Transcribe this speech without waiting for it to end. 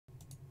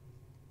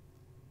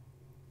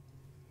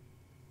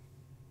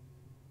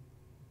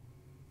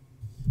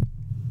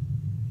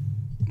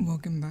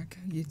Welcome back,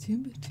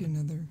 YouTube, to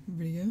another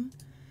video.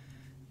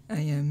 I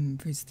am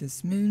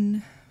Priestess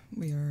Moon.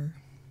 We are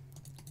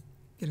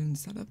getting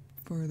set up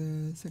for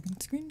the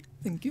second screen.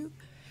 Thank you.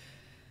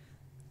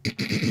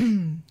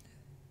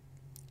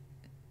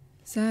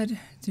 Sad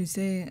to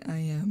say, I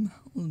am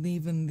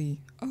leaving the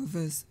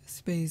office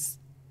space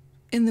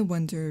in the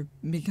winter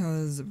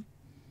because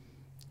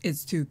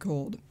it's too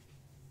cold.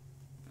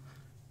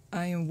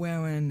 I am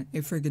wearing a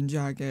friggin'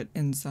 jacket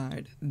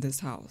inside this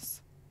house.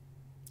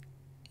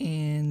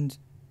 And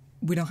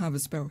we don't have a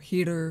spare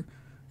heater,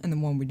 and the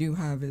one we do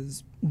have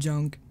is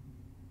junk.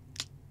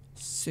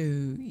 So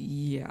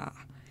yeah,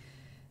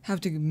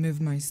 have to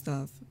move my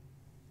stuff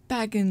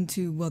back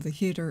into where the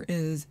heater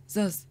is,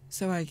 just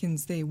so I can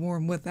stay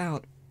warm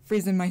without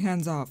freezing my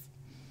hands off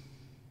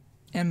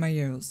and my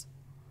ears.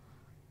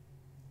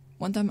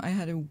 One time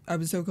I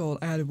was so cold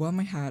I had to wear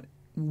my hat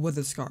with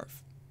a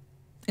scarf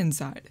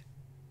inside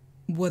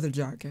with a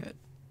jacket.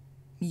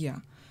 Yeah.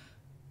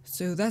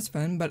 So that's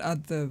fun, but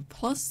at the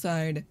plus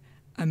side,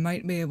 I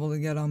might be able to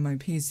get on my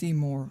PC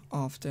more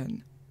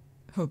often,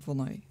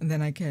 hopefully. And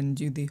then I can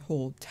do the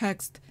whole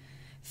text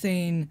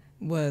thing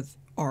with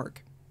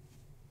Arc.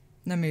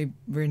 Let me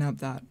bring up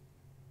that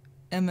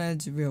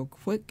image real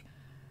quick.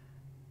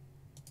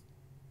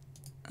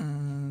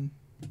 I'm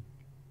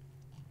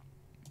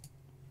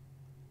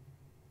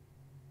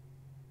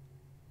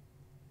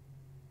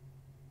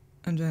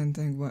trying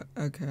to think what,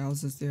 okay, I'll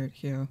just do it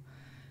here.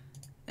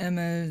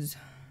 Image.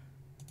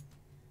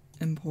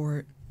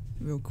 Import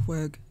real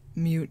quick,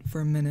 mute for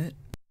a minute.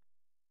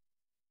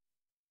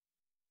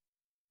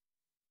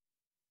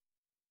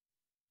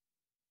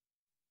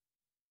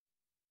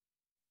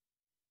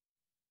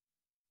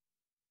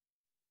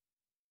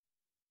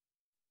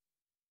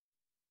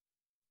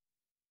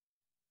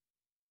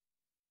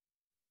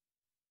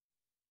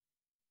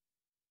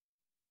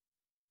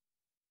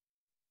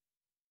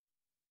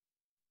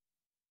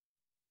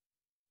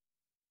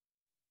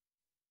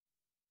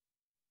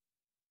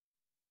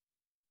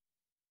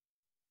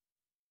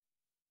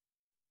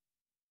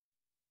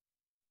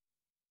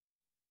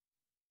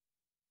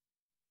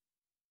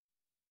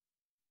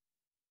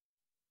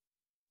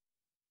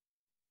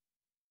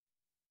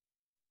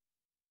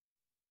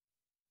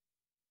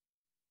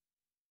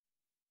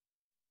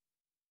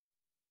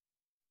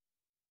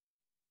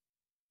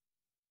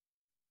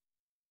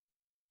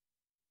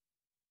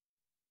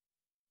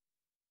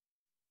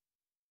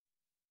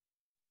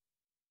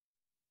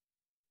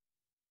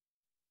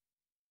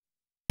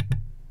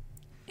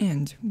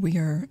 And we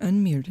are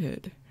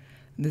unmuted.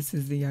 This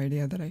is the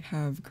idea that I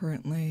have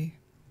currently.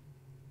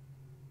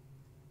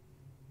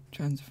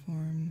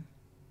 Transform,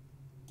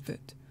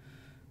 fit,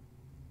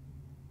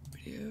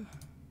 video,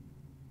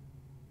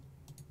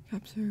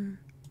 capture,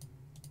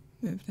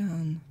 move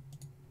down,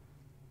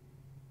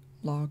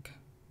 lock,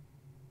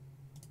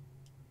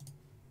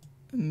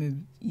 move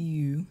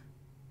you,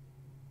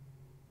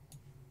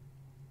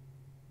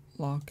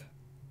 lock,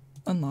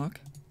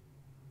 unlock,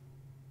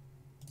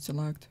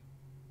 select.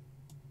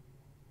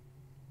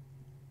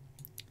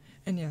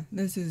 And yeah,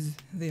 this is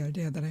the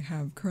idea that I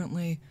have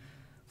currently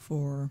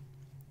for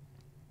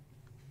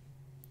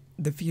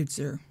the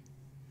future.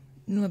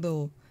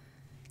 Little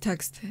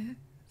text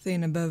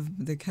thing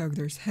above the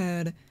character's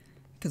head,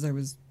 because I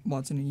was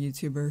watching a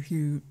YouTuber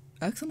who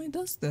actually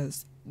does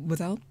this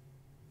without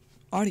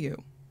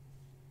audio.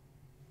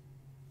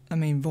 I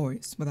mean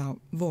voice, without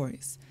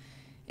voice.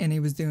 And he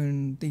was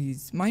doing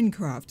these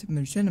Minecraft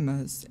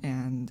machinimas,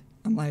 and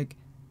I'm like,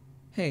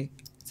 hey,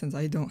 since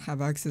I don't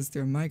have access to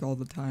a mic all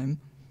the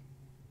time,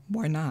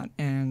 why not?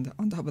 And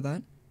on top of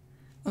that,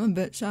 I'm a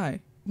bit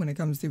shy when it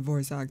comes to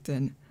voice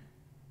acting.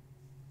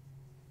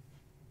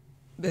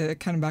 It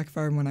kind of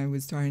backfired when I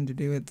was trying to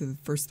do it the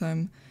first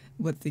time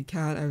with the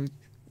cat. I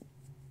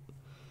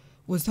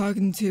was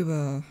talking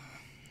to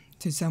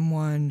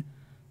someone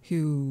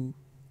who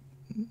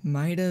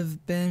might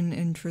have been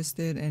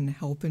interested in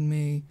helping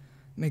me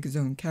make his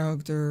own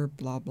character,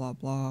 blah blah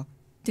blah.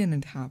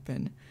 Didn't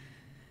happen.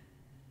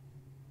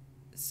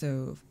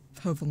 So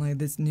hopefully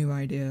this new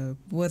idea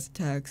with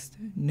text,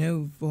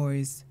 no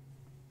voice,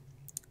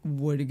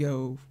 would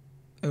go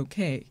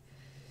okay.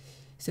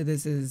 So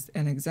this is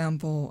an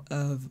example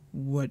of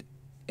what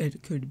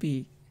it could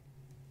be.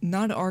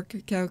 Not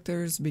Arc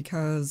characters,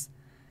 because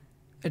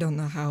I don't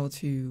know how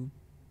to,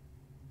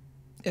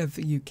 if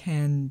you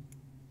can,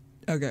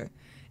 okay.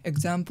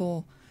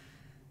 Example,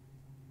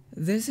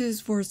 this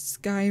is for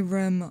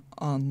Skyrim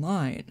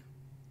Online,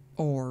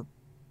 or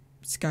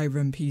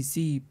Skyrim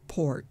PC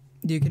port.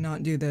 You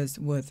cannot do this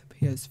with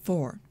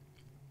PS4.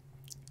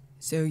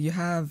 So you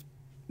have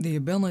the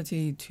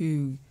ability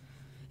to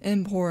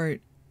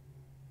import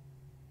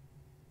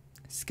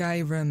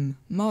Skyrim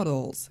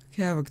models,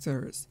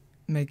 characters,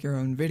 make your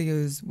own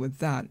videos with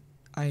that.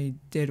 I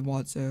did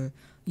watch a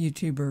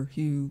YouTuber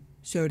who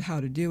showed how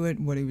to do it,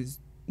 what he was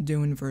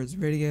doing for his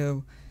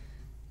video,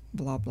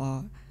 blah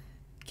blah.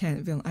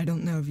 I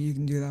don't know if you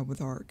can do that with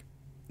Arc.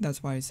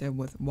 That's why I said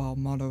with WoW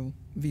Model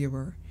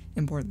Viewer,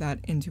 import that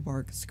into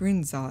Arc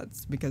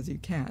screenshots, because you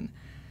can.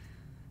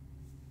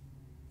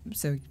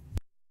 So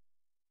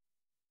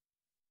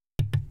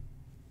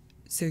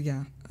So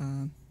yeah,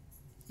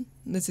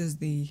 this is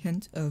the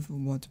hint of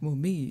what will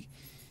be.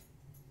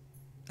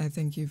 I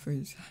thank you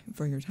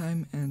for your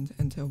time, and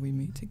until we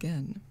meet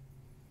again.